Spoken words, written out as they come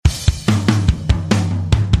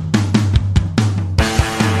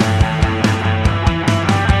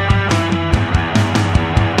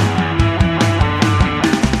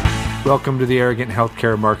Welcome to the Arrogant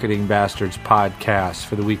Healthcare Marketing Bastards podcast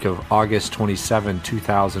for the week of August 27,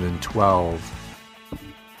 2012.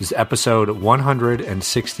 This is episode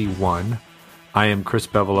 161. I am Chris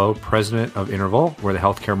Bevelo, president of Interval. We're the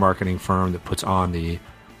healthcare marketing firm that puts on the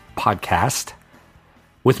podcast.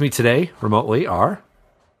 With me today, remotely, are...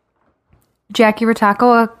 Jackie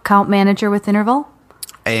Rotacco, account manager with Interval.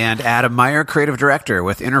 And Adam Meyer, creative director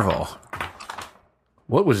with Interval.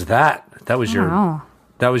 What was that? That was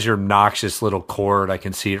your noxious little cord. I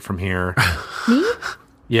can see it from here. Me?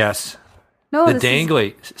 Yes. No, the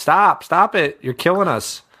dangly. Stop it. You're killing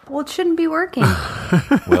us. Well, it shouldn't be working.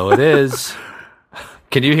 Well, it is.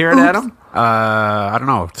 Can you hear it, Adam? I don't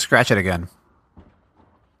know. Scratch it again.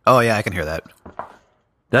 Oh, yeah, I can hear that.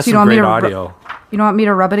 That's So some great audio. You don't want me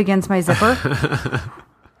to rub it against my zipper?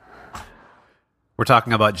 We're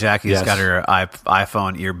talking about Jackie's Yes. got her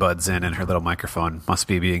iPhone earbuds in and her little microphone must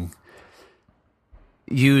be being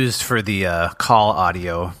used for the call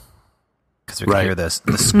audio because we can hear the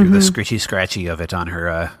scritchy scratchy of it on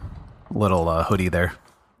her little hoodie there.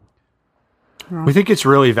 We think it's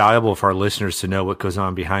really valuable for our listeners to know what goes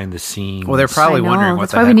on behind the scenes. Well, they're probably wondering what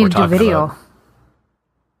That's the why heck we we're need to do talking video. about.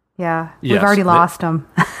 Yeah, Yes, we've already lost them.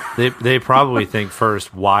 They probably think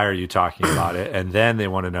first, why are you talking about it? And then they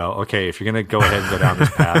want to know, okay, if you're going to go ahead and go down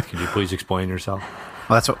this path, can you please explain yourself?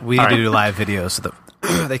 Well, that's what we need to do, live videos so that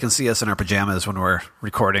they can see us in our pajamas when we're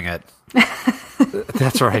recording it.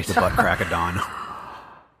 That's right. The butt crack of dawn.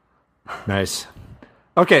 Nice.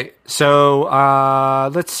 Okay, so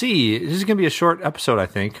let's see. This is going to be a short episode, I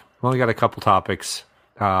think. We only got a couple topics.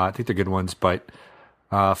 I think they're good ones. But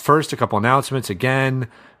first, a couple announcements. Again,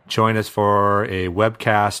 join us for a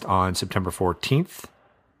webcast on September 14th,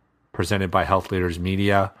 presented by Health Leaders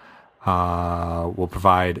Media. We'll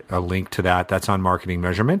provide a link to that. That's on Marketing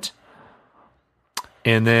Measurement.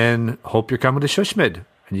 And then hope you're coming to Shushmid.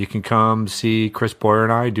 And you can come see Chris Boyer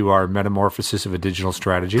and I do our metamorphosis of a digital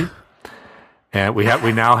strategy. And we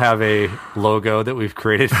now have a logo that we've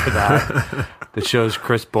created for that that shows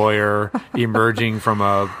Chris Boyer emerging from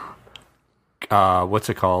a what's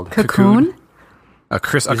it called? Cocoon? A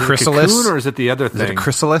Is it a chrysalis? cocoon, or is it the other Is thing? it a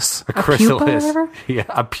chrysalis? A pupa or chrysalis. whatever? Yeah,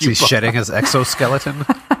 a Is he pupa. shedding his exoskeleton?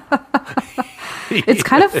 It's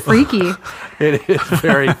kind of freaky. It is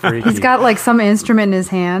very freaky. He's got like some instrument in his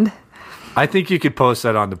hand. I think you could post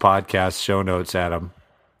that on the podcast show notes, Adam.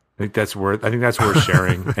 I think that's worth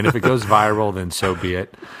sharing. And if it goes viral, then so be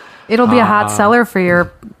it. It'll be a hot seller for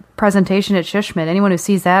your presentation at Shushmid. Anyone who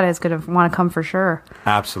sees that is going to want to come for sure.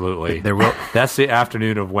 Absolutely. There will. That's the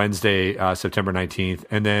afternoon of Wednesday, September 19th.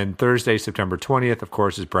 And then Thursday, September 20th, of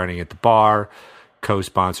course, is Branding at the Bar,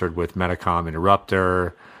 co-sponsored with Medicom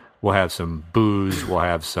Interrupter. We'll have some booze. We'll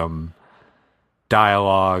have some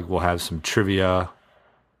dialogue. We'll have some trivia.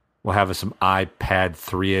 We'll have some iPad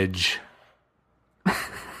 3-age.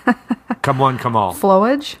 Come one, come all.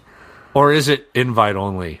 Flowage? Or is it invite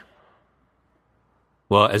only?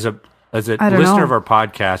 Well, as a listener know. of our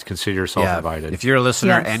podcast, consider yourself invited. If you're a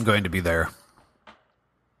listener Yes. and going to be there,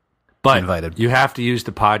 But invited. you have to use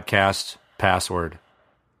the podcast password.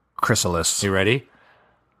 chrysalis, You ready?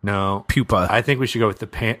 No. pupa. I think we should go with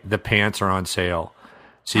the pants are on sale.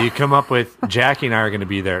 So you come up with, Jackie and I are going to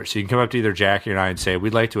be there. So you can come up to either Jackie or I and say,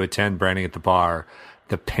 we'd like to attend Branding at the Bar.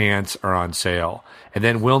 The pants are on sale. And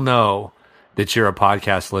then we'll know that you're a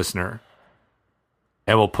podcast listener.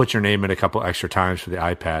 And we'll put your name in a couple extra times for the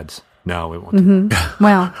iPads. No, we won't. do that.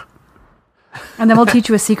 Well, and then we'll teach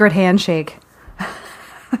you a secret handshake.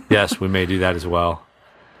 Yes, we may do that as well.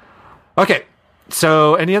 Okay.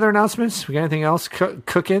 So any other announcements? We got anything else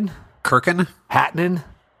cooking? Kirkin? Happening?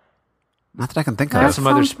 Not that I can think Got of. some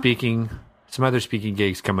other speaking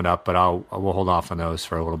gigs coming up, but we'll hold off on those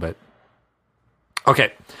for a little bit.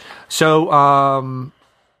 Okay, so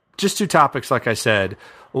just two topics, like I said.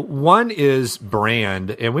 One is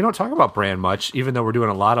brand, and we don't talk about brand much, even though we're doing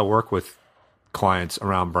a lot of work with clients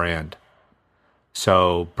around brand.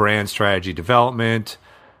 So brand strategy development,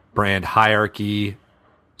 brand hierarchy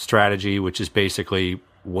strategy, which is basically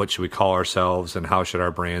what should we call ourselves and how should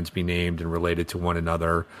our brands be named and related to one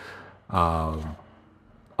another. All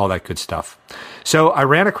that good stuff. So I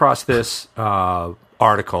ran across this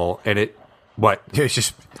article, and what? It's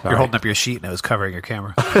just you're holding up your sheet and it was covering your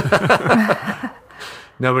camera.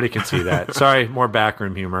 Nobody can see that. Sorry, more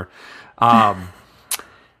backroom humor. I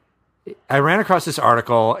ran across this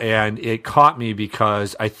article, and it caught me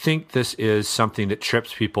because I think this is something that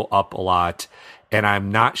trips people up a lot, and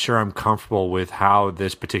I'm not sure I'm comfortable with how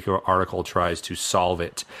this particular article tries to solve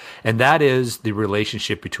it. And that is the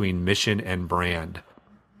relationship between mission and brand.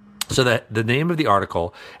 So the name of the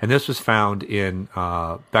article, and this was found in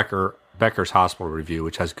Becker Becker's Hospital Review,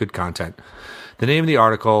 which has good content. The name of the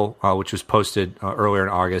article, which was posted earlier in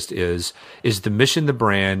August, is the mission the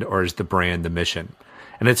brand, or is the brand the mission?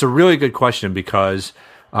 And it's a really good question because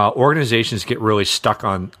organizations get really stuck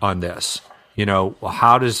on this. You know,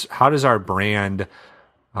 how does our brand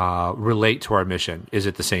relate to our mission? Is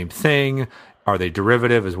it the same thing? Are they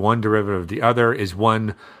derivative? Is one derivative of the other? Is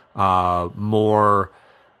one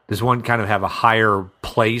does one kind of have a higher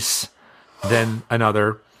place than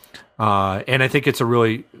another? And I think it's a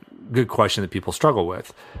really good question that people struggle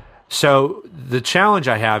with. So the challenge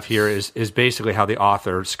I have here is basically how the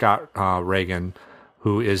author, Scott Reagan,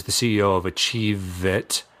 who is the CEO of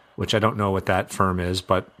Achieveit, which I don't know what that firm is,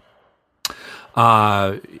 but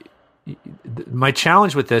my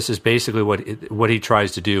challenge with this is basically what he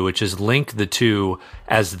tries to do, which is link the two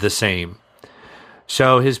as the same.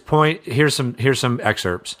 So his point, here's some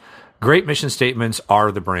excerpts. Great mission statements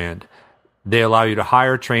are the brand. They allow you to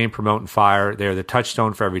hire, train, promote, and fire. They are the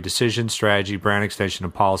touchstone for every decision, strategy, brand extension,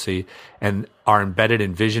 and policy, and are embedded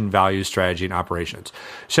in vision, values, strategy, and operations.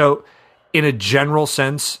 So in a general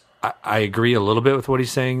sense, I agree a little bit with what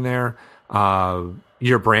he's saying there.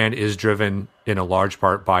 Your brand is driven in a large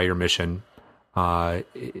part by your mission.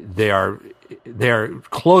 They are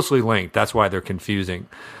closely linked. That's why they're confusing.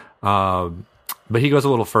 But he goes a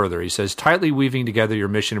little further. He says, tightly weaving together your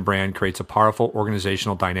mission and brand creates a powerful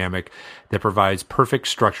organizational dynamic that provides perfect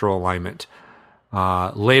structural alignment.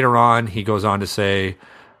 Later on, he goes on to say,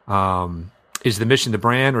 is the mission the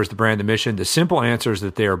brand, or is the brand the mission? The simple answer is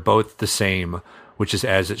that they are both the same, which is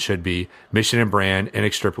as it should be. Mission and brand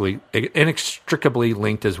inextricably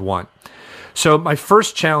linked as one. So my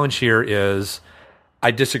first challenge here is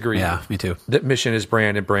I disagree. Yeah, me too. That mission is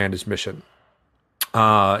brand and brand is mission.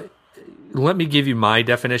 Let me give you my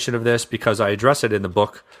definition of this because I address it in the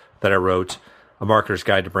book that I wrote, A Marketer's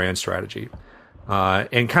Guide to Brand Strategy,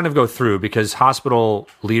 and kind of go through because hospital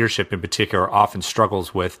leadership in particular often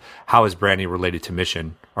struggles with how is branding related to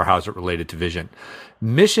mission or how is it related to vision.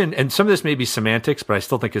 Mission, and some of this may be semantics, but I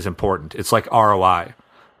still think is important. It's like ROI,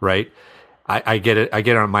 right? I get it. I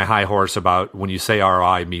get on my high horse about when you say ROI,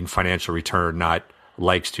 I mean financial return, not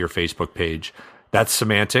likes to your Facebook page. That's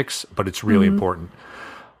semantics, but it's really important.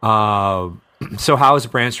 So how is a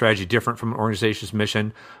brand strategy different from an organization's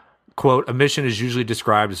mission? Quote, a mission is usually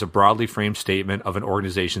described as a broadly framed statement of an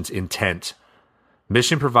organization's intent.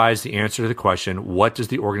 Mission provides the answer to the question, what does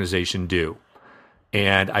the organization do?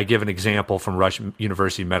 And I give an example from Rush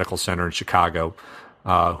University Medical Center in Chicago,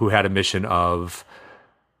 who had a mission of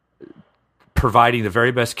providing the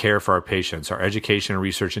very best care for our patients. Our education and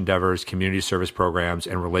research endeavors, community service programs,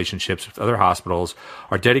 and relationships with other hospitals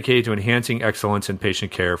are dedicated to enhancing excellence in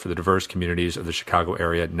patient care for the diverse communities of the Chicago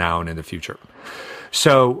area now and in the future.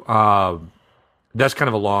 So that's kind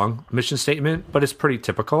of a long mission statement, but it's pretty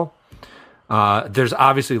typical. There's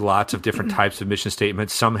obviously lots of different types of mission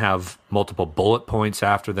statements. Some have multiple bullet points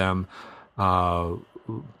after them.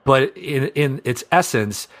 But in its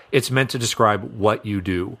essence, it's meant to describe what you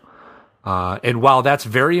do. And while that's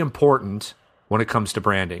very important when it comes to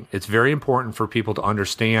branding, it's very important for people to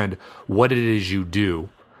understand what it is you do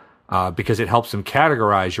because it helps them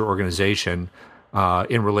categorize your organization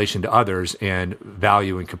in relation to others and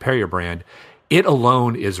value and compare your brand. It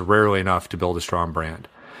alone is rarely enough to build a strong brand.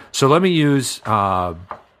 So let me use our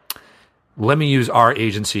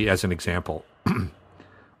agency as an example.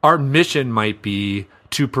 Our mission might be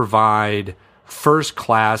to provide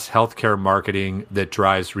first-class healthcare marketing that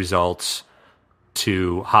drives results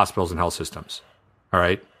to hospitals and health systems. All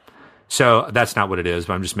right? So that's not what it is,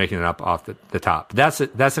 but I'm just making it up off the top. That's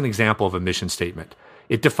an example of a mission statement.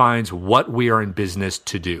 It defines what we are in business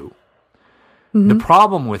to do. Mm-hmm. The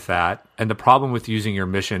problem with that, and the problem with using your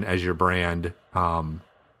mission as your brand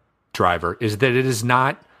driver, is that it is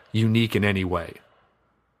not unique in any way.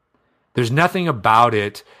 There's nothing about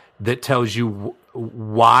it that tells you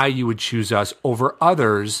why you would choose us over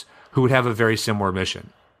others who would have a very similar mission.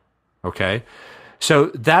 Okay? So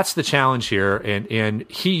that's the challenge here. And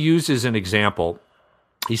he uses an example.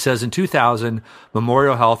 He says in 2000,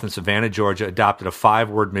 Memorial Health in Savannah, Georgia adopted a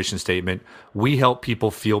 5-word mission statement. We help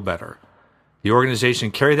people feel better. The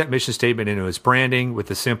organization carried that mission statement into its branding with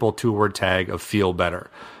the simple 2-word tag of feel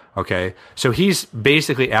better. Okay? So he's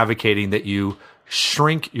basically advocating that you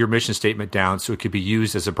shrink your mission statement down so it could be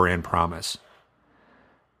used as a brand promise.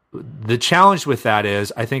 The challenge with that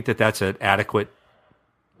is I think that that's an adequate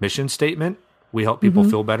mission statement. We help people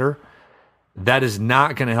feel better. That is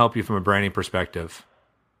not going to help you from a branding perspective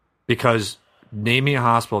because naming a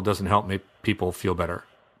hospital doesn't help make people feel better.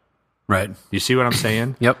 Right. You see what I'm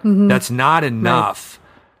saying? Yep. Mm-hmm. That's not enough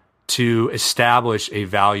to establish a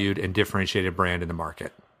valued and differentiated brand in the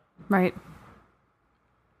market. Right. Does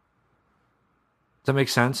that make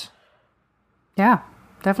sense? Yeah,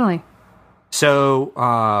 definitely.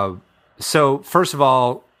 So, first of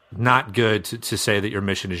all, not good to say that your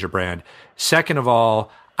mission is your brand. Second of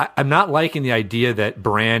all, I'm not liking the idea that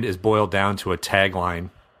brand is boiled down to a tagline,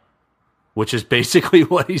 which is basically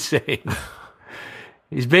what he's saying.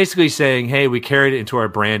 He's basically saying, hey, we carried it into our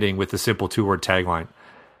branding with the simple 2-word tagline.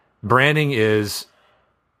 Branding is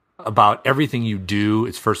about everything you do.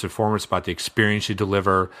 It's first and foremost about the experience you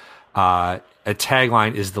deliver. A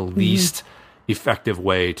tagline is the least effective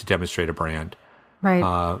way to demonstrate a brand.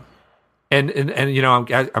 Right. And you know,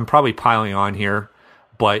 I'm probably piling on here,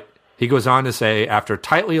 but he goes on to say, after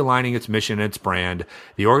tightly aligning its mission and its brand,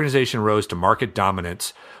 the organization rose to market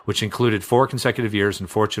dominance, which included 4 consecutive years in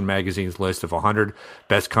Fortune magazine's list of 100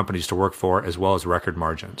 best companies to work for, as well as record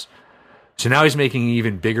margins. So now he's making an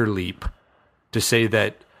even bigger leap to say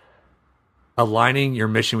that aligning your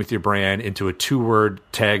mission with your brand into a 2-word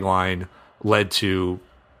tagline led to,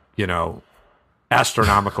 you know,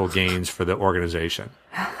 astronomical gains for the organization,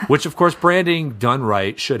 which of course branding done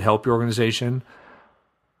right should help your organization,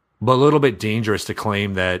 but a little bit dangerous to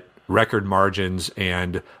claim that record margins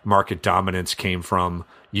and market dominance came from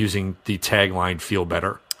using the tagline "feel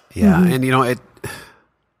better." Yeah, and you know it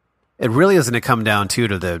really isn't to come down to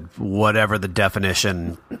the whatever the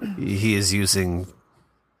definition he is using.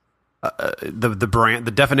 The brand,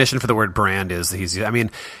 the definition for the word brand is I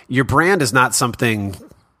mean, your brand is not something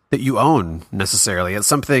that you own necessarily. It's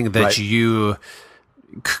something that you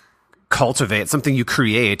cultivate, something you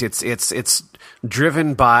create. It's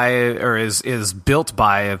driven by, or is built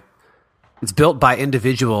by. It's built by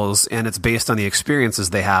individuals, and it's based on the experiences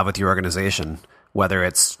they have with your organization, whether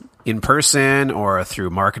it's in person or through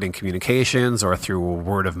marketing communications or through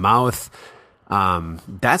word of mouth.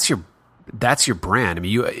 That's your brand. I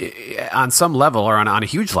mean, you, on some level or on a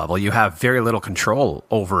huge level, you have very little control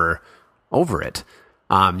over it.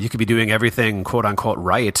 You could be doing everything quote unquote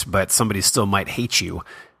right, but somebody still might hate you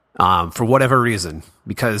for whatever reason,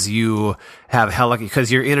 because you have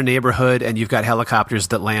because you're in a neighborhood and you've got helicopters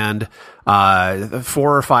that land 4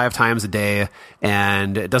 or 5 times a day,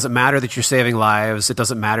 and it doesn't matter that you're saving lives. It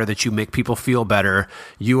doesn't matter that you make people feel better.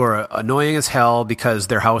 You are annoying as hell because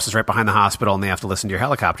their house is right behind the hospital and they have to listen to your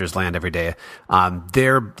helicopters land every day.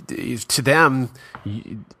 To them,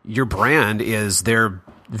 your brand is their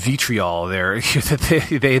vitriol. They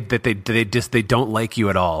don't like you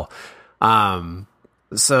at all.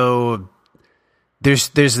 So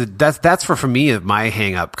that's where, for me, my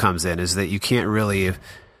hang up comes in, is that you can't really,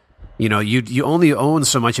 you know, you only own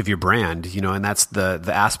so much of your brand, you know, and that's the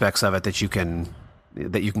aspects of it that you can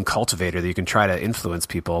cultivate or that you can try to influence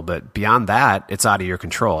people. But beyond that, it's out of your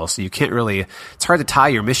control. So you can't really, it's hard to tie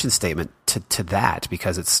your mission statement to that,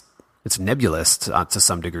 because it's nebulous to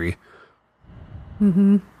some degree.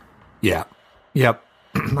 Mm-hmm. Yeah. Yep.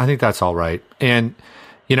 I think that's all right. And,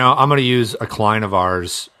 you know, I'm going to use a client of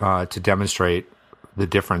ours to demonstrate the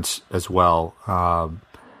difference as well.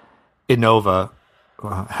 Innova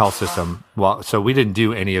Health System. Well, so we didn't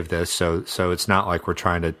do any of this, so it's not like we're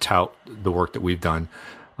trying to tout the work that we've done.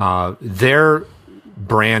 Their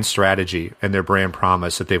brand strategy and their brand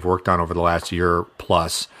promise that they've worked on over the last year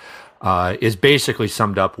plus is basically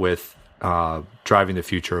summed up with driving the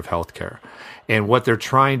future of healthcare. And what they're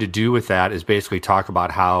trying to do with that is basically talk about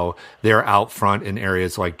how they're out front in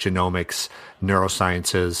areas like genomics,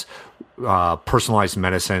 neurosciences, personalized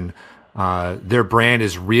medicine. Their brand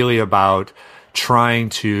is really about trying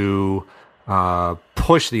to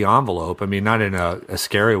push the envelope. I mean, not in a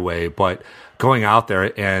scary way, but going out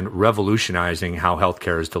there and revolutionizing how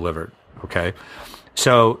healthcare is delivered. Okay.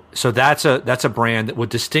 So that's a brand that would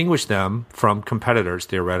distinguish them from competitors,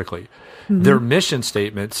 theoretically. Mm-hmm. Their mission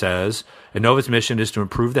statement says, Innova's mission is to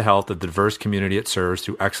improve the health of the diverse community it serves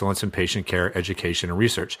through excellence in patient care, education, and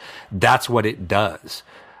research. That's what it does.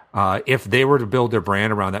 If they were to build their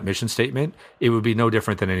brand around that mission statement, it would be no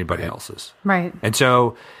different than anybody else's. Right. And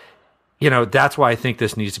so, you know, that's why I think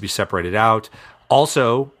this needs to be separated out.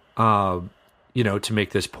 Also, you know, to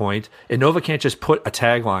make this point, Innova can't just put a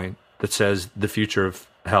tagline that says the future of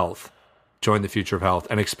health, join the future of health,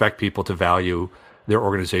 and expect people to value their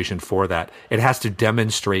organization for that. It has to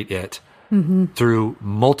demonstrate it through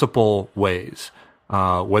multiple ways,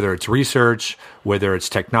 whether it's research, whether it's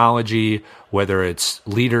technology, whether it's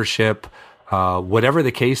leadership, whatever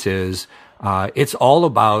the case is. It's all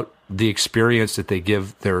about the experience that they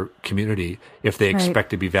give their community if they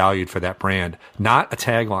expect to be valued for that brand, not a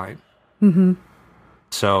tagline. Mm-hmm.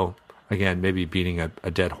 So again, maybe beating a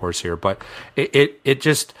dead horse here, but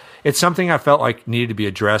it's something I felt like needed to be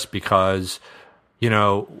addressed because,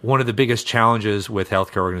 one of the biggest challenges with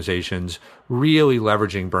healthcare organizations really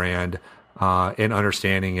leveraging brand and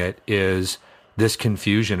understanding it is this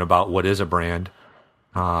confusion about what is a brand,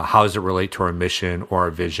 how does it relate to our mission or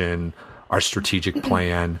our vision, our strategic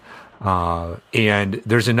plan, and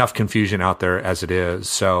there's enough confusion out there as it is.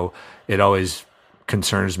 So it always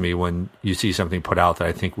concerns me when you see something put out that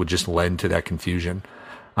I think would just lend to that confusion.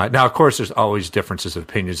 Now, of course, there's always differences of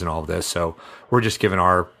opinions in all of this, so we're just giving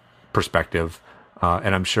our perspective,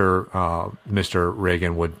 and I'm sure Mr.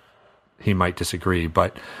 Reagan he might disagree,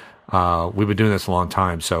 but we've been doing this a long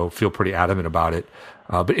time, so feel pretty adamant about it.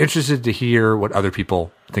 But interested to hear what other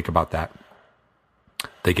people think about that.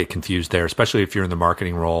 They get confused there, especially if you're in the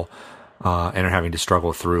marketing role and are having to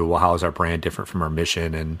struggle through, well, how is our brand different from our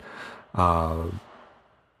mission? And,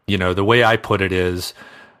 the way I put it is,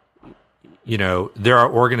 there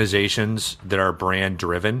are organizations that are brand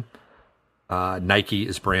driven. Nike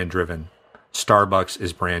is brand driven. Starbucks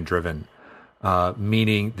is brand driven,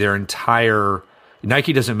 meaning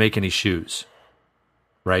Nike doesn't make any shoes,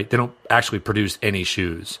 right? They don't actually produce any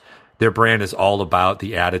shoes. Their brand is all about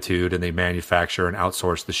the attitude, and they manufacture and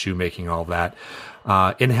outsource the shoemaking, all of that.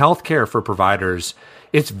 In healthcare for providers,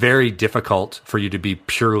 it's very difficult for you to be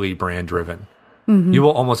purely brand driven. Mm-hmm. You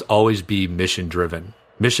will almost always be mission driven.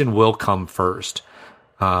 Mission will come first,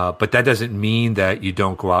 but that doesn't mean that you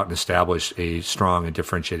don't go out and establish a strong and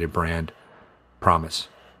differentiated brand promise.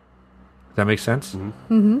 Does that make sense?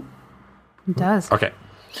 Mm-hmm. Mm-hmm. It does. Okay.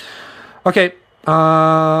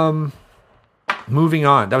 Moving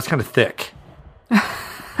on. That was kind of thick.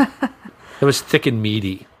 It was thick and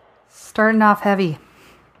meaty. Starting off heavy.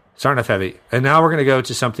 And now we're going to go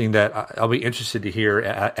to something that I'll be interested to hear,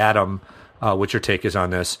 Adam, what your take is on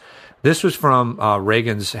this. This was from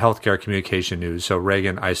Reagan's Healthcare Communication News. So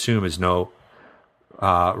Reagan, I assume, is no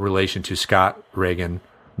relation to Scott Reagan.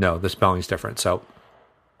 No, the spelling's different. So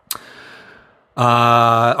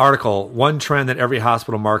article, one trend that every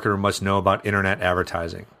hospital marketer must know about internet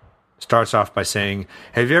advertising. Starts off by saying,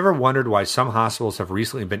 have you ever wondered why some hospitals have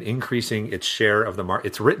recently been increasing its share of the market?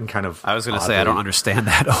 It's written kind of I was going to say, I don't understand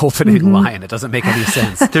that opening line. It doesn't make any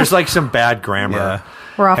sense. There's like some bad grammar. Yeah.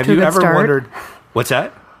 We're off have to a you good ever start. wondered? What's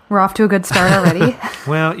that? We're off to a good start already.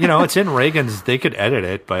 Well, it's in Reagan's. They could edit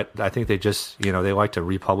it, but I think they just, they like to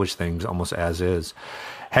republish things almost as is.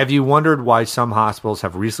 Have you wondered why some hospitals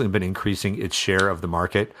have recently been increasing its share of the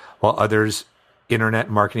market while others' internet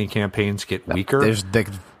marketing campaigns get weaker? It's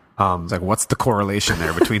like, what's the correlation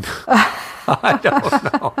there between? I don't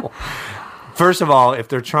know. First of all, if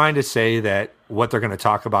they're trying to say that what they're going to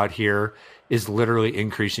talk about here is literally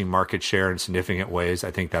increasing market share in significant ways,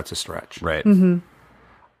 I think that's a stretch. Right. Mm-hmm.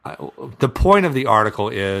 The point of the article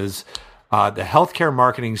is the Healthcare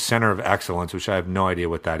Marketing Center of Excellence, which I have no idea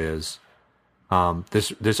what that is.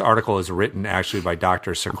 This article is written actually by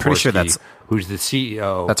Dr. Sikorsky, pretty sure who's the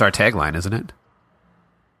CEO. That's our tagline, isn't it?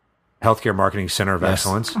 Healthcare Marketing Center of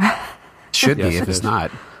Excellence. Should be Yes, if it it's is. not.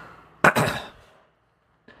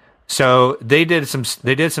 So they did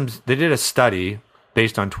a study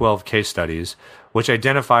based on 12 case studies, which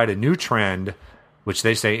identified a new trend, which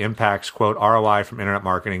they say impacts, quote, ROI from internet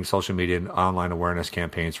marketing, social media, and online awareness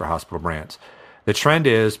campaigns for hospital brands. The trend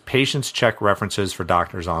is patients check references for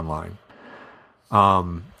doctors online.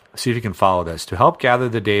 See if you can follow this. To help gather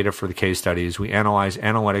the data for the case studies, we analyzed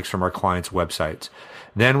analytics from our clients' websites.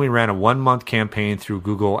 Then we ran a 1-month campaign through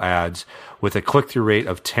Google Ads with a click-through rate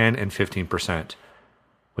of 10 and 15%,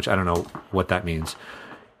 which I don't know what that means.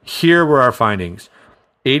 Here were our findings.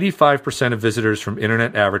 85% of visitors from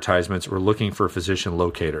internet advertisements were looking for physician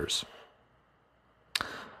locators.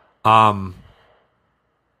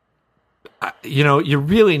 You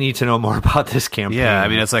really need to know more about this campaign. Yeah, I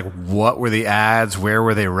mean, it's like, what were the ads? Where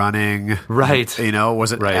were they running? Right.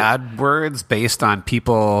 Was it AdWords based on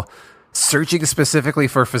people searching specifically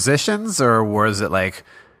for physicians, or was it like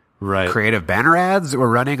creative banner ads that were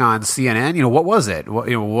running on CNN? What was it?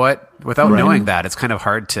 Without knowing that, it's kind of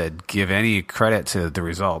hard to give any credit to the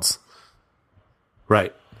results.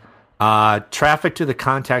 Right. Traffic to the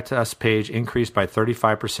Contact Us page increased by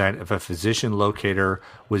 35% if a physician locator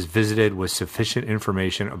was visited with sufficient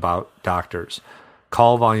information about doctors.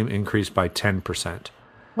 Call volume increased by 10%.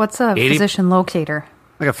 What's a physician locator?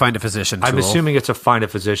 Like a find a physician tool. I'm assuming it's a find a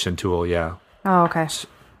physician tool, yeah. Oh, okay.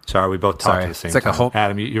 Sorry, we both talked at the same it's like time. A home,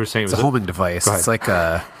 Adam, you were saying it's a homing device. It's like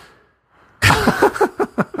a...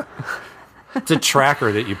 It's a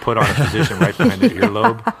tracker that you put on a physician right behind the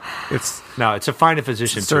earlobe. It's a find a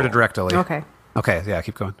physician inserted tool. rectally. Okay, yeah,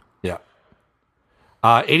 keep going. Yeah.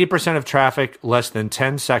 80% of traffic less than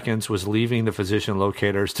 10 seconds was leaving the physician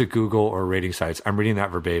locators to Google or rating sites. I'm reading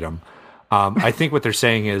that verbatim. I think what they're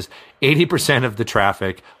saying is 80% of the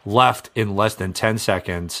traffic left in less than 10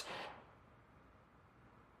 seconds.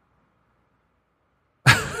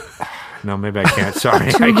 No, maybe I can't. Sorry,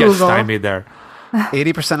 I get Google. stymied there.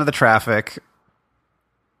 80% of the traffic.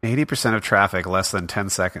 80% of traffic in less than 10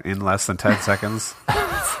 seconds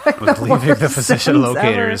was leaving the physician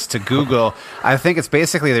locators to Google. I think it's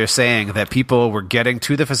basically they're saying that people were getting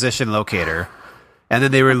to the physician locator and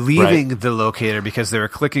then they were leaving the locator because they were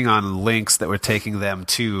clicking on links that were taking them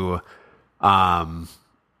to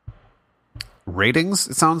ratings.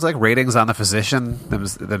 It sounds like ratings on the physician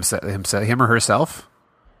him or herself.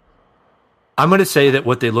 I'm going to say that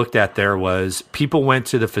what they looked at there was people went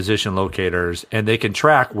to the physician locators and they can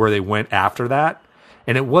track where they went after that.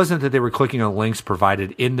 And it wasn't that they were clicking on links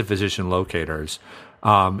provided in the physician locators.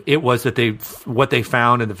 It was that what they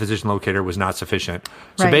found in the physician locator was not sufficient.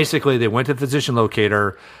 So basically they went to the physician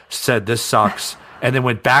locator, said this sucks, and then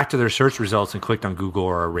went back to their search results and clicked on Google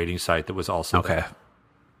or a rating site that was also there.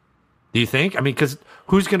 Do you think? I mean, because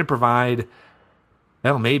who's going to provide?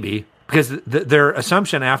 Well, maybe. Because their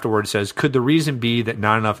assumption afterwards says, could the reason be that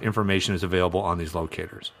not enough information is available on these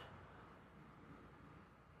locators?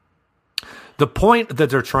 The point that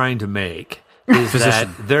they're trying to make is that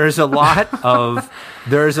there's a lot of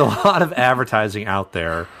advertising out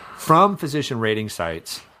there from physician rating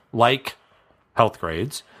sites like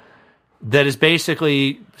Healthgrades that is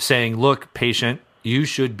basically saying, look, patient, you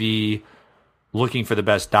should be looking for the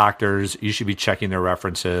best doctors. You should be checking their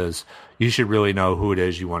references. You should really know who it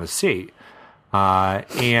is you want to see.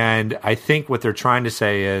 And I think what they're trying to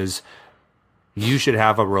say is you should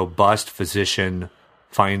have a robust physician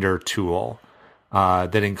finder tool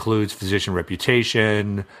that includes physician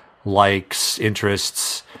reputation, likes,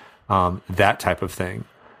 interests, that type of thing.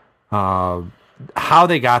 How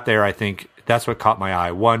they got there, I think that's what caught my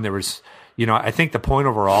eye. One, there was, I think the point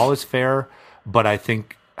overall is fair, but I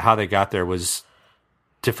think how they got there was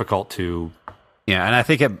difficult to and I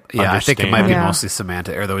think it might be mostly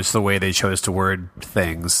semantic, or just the way they chose to word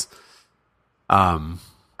things.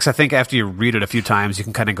 Because I think after you read it a few times, you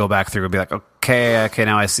can kind of go back through and be like, okay,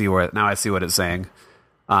 now I see what it's saying.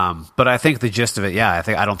 But I think the gist of it,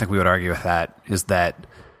 I don't think we would argue with that, is that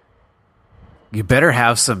you better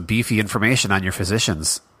have some beefy information on your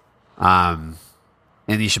physicians. And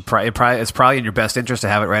you should it's probably in your best interest to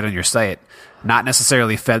have it right on your site, not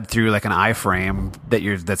necessarily fed through like an iframe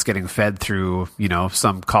that's getting fed through,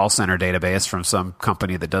 some call center database from some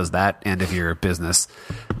company that does that end of your business.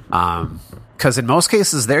 Because in most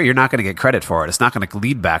cases you're not going to get credit for it. It's not going to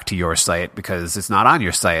lead back to your site because it's not on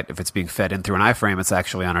your site. If it's being fed in through an iframe, it's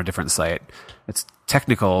actually on a different site. It's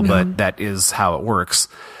technical, but that is how it works.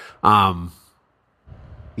 I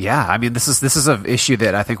mean, this is an issue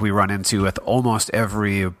that I think we run into with almost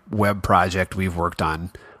every web project we've worked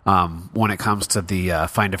on. When it comes to the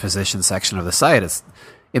find a physician section of the site, it's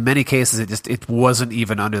in many cases it wasn't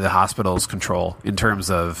even under the hospital's control in terms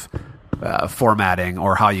of formatting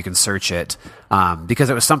or how you can search it, because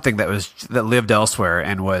it was something that lived elsewhere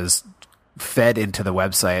and was fed into the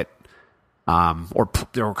website,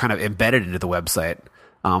 or kind of embedded into the website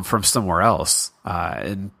from somewhere else,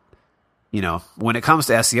 and. When it comes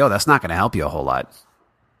to SEO, that's not going to help you a whole lot.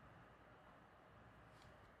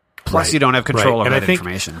 Plus, you don't have control over that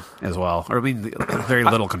information as well. Or, very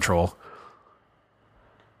little control.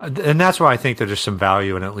 And that's why I think there's some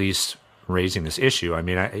value in at least raising this issue. I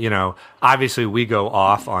mean, obviously we go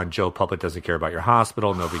off on Joe Public doesn't care about your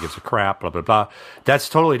hospital. Nobody gives a crap, blah, blah, blah. That's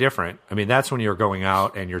totally different. I mean, that's when you're going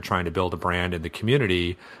out and you're trying to build a brand in the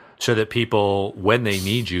community so that people, when they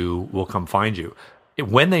need you, will come find you.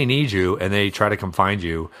 When they need you and they try to come find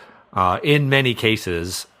you, in many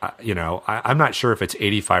cases, I'm not sure if it's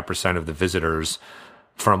 85% of the visitors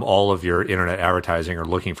from all of your internet advertising are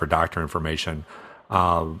looking for doctor information.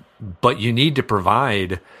 But you need to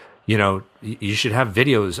provide, you should have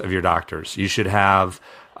videos of your doctors. You should have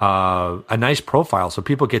a nice profile so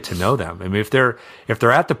people get to know them. I mean, if they're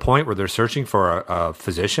at the point where they're searching for a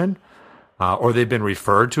physician, or they've been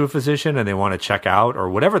referred to a physician and they want to check out, or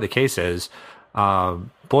whatever the case is,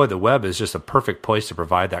 the web is just a perfect place to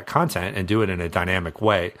provide that content and do it in a dynamic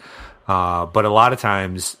way. But a lot of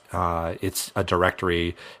times, it's a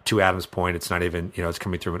directory. To Adam's point, it's not even, it's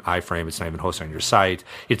coming through an iframe. It's not even hosted on your site.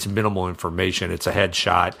 It's minimal information. It's a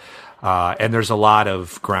headshot. And there's a lot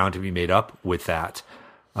of ground to be made up with that.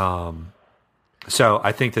 So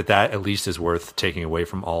I think that at least is worth taking away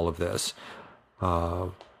from all of this.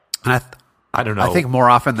 And I don't know. I think more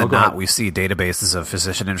often than not, we see databases of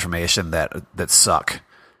physician information that suck.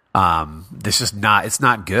 It's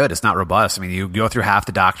not good. It's not robust. I mean, you go through half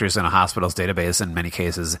the doctors in a hospital's database in many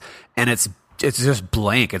cases, and it's just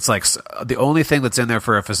blank. It's like the only thing that's in there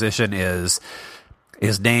for a physician is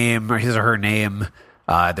his name or his or her name,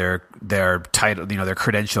 their title, their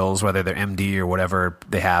credentials, whether they're MD or whatever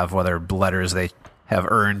they have, whether letters they have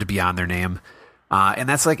earned beyond their name. And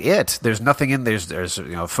that's like it. There's nothing in there's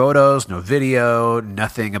photos, no video,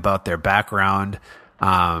 nothing about their background.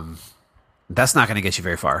 That's not going to get you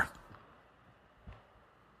very far.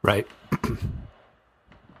 Right.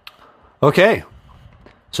 Okay.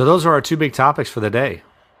 So those are our two big topics for the day.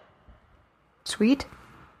 Sweet.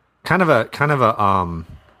 Kind of a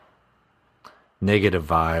negative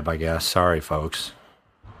vibe, I guess. Sorry, folks.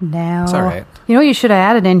 No. It's all right. You know what you should have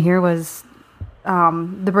added in here was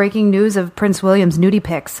the breaking news of Prince William's nudie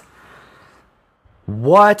pics.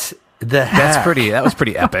 What the heck? That was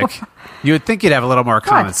pretty epic. You would think you'd have a little more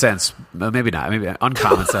common sense. Maybe not. Maybe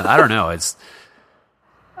uncommon sense. I don't know.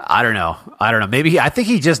 I don't know. Maybe I think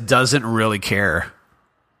he just doesn't really care.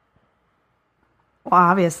 Well,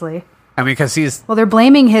 obviously. I mean, because they're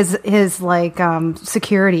blaming his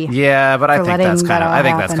security. Yeah, but I think that's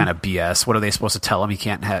happen. kind of BS. What are they supposed to tell him? He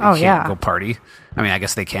can't go party. I mean, I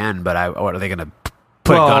guess they can, but what are they going to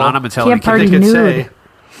put a gun on him and tell him he party can't? nude?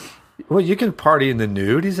 Well, you can party in the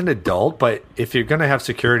nude. He's an adult, but if you're going to have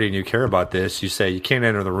security and you care about this, you say you can't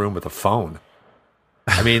enter the room with a phone.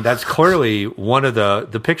 I mean, that's clearly one of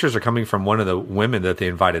the pictures are coming from one of the women that they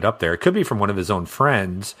invited up there. It could be from one of his own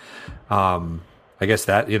friends. I guess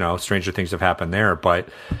that, stranger things have happened there, but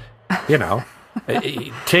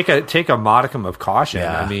take a modicum of caution.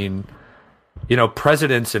 Yeah. I mean,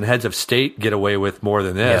 presidents and heads of state get away with more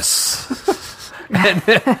than this. Yes. And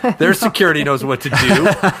their security knows what to do.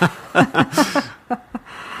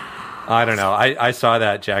 I don't know. I saw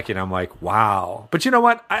that, Jackie, and I'm like, wow. But you know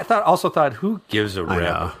what? I also thought, who gives a rip?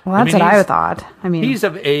 Well, that's what I thought. I mean, he's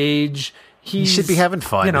of age. He should be having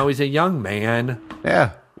fun. He's a young man.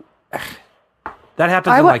 Yeah. That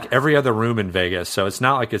happens in like every other room in Vegas, so it's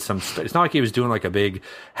not like it's not like he was doing like a big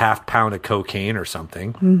half-pound of cocaine or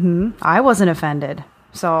something. Mm-hmm. I wasn't offended,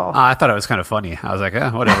 so I thought it was kind of funny. I was like,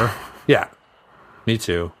 whatever. Yeah, me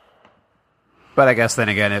too. But I guess then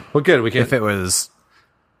again, if it was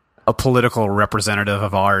a political representative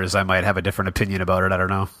of ours, I might have a different opinion about it. I don't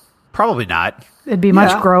know. Probably not. It'd be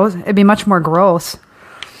much gross. It'd be much more gross.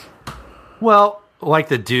 Well, like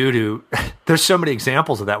the dude who, there's so many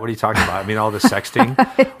examples of that. What are you talking about? I mean, all the sexting.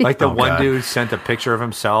 Like the one dude sent a picture of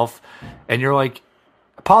himself, and you're like,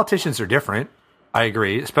 politicians are different. I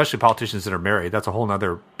agree, especially politicians that are married. That's a whole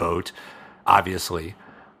nother boat, obviously.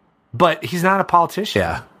 But he's not a politician.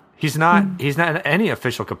 Yeah. He's not in any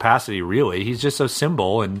official capacity, really. He's just a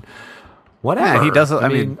symbol and whatever. Yeah, he does. I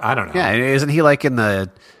mean, I don't know. Yeah, isn't he like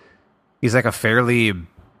he's like a fairly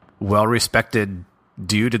well-respected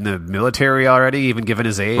dude in the military already, even given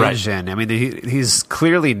his age. Right. And I mean, he's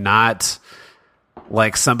clearly not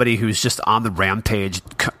like somebody who's just on the rampage,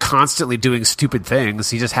 constantly doing stupid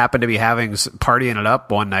things. He just happened to be partying it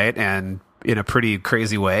up one night and in a pretty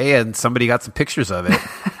crazy way, and somebody got some pictures of it.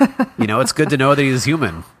 It's good to know that he's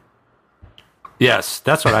human. Yes,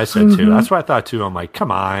 that's what I said too. That's what I thought too. I'm like, come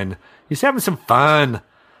on, he's having some fun.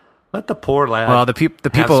 Let the poor lad. Well, the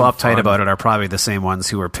people uptight about it are probably the same ones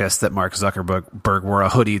who were pissed that Mark Zuckerberg wore a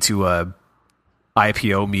hoodie to a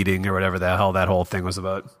IPO meeting or whatever the hell that whole thing was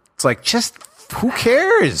about. It's like, just who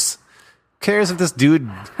cares? Who cares if this dude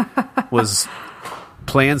was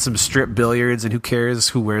playing some strip billiards, and who cares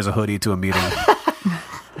who wears a hoodie to a meeting?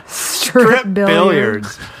 Strip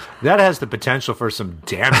billiards. That has the potential for some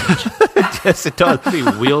damage. Yes, it does. Be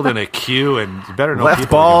wielding a cue, and you better know left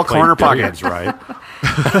people ball, who can play corner pocket. billiards, right?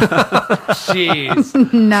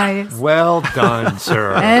 Jeez. Nice. Well done,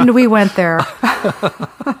 sir. And we went there. All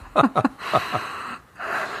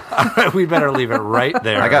right, we better leave it right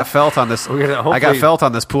there. I got felt on this. I got felt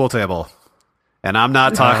on this pool table, and I'm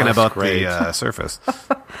not talking about the surface.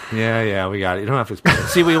 Yeah, we got it. You don't have to explain it.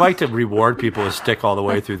 See, we like to reward people who stick all the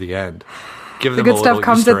way through the end. Give The them good a stuff little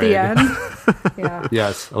comes Easter at the egg. end. Yeah.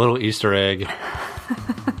 Yes, a little Easter egg.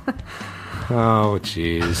 Oh,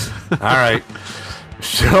 jeez. All right.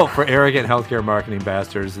 So, for Arrogant Healthcare Marketing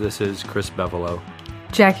Bastards, this is Chris Bevolo.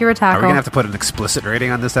 Jackie Are we Rattacco. gonna have to put an explicit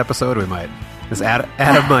rating on this episode? We might. It's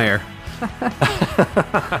Adam Meyer.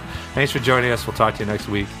 Thanks for joining us. We'll talk to you next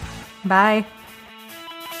week. Bye.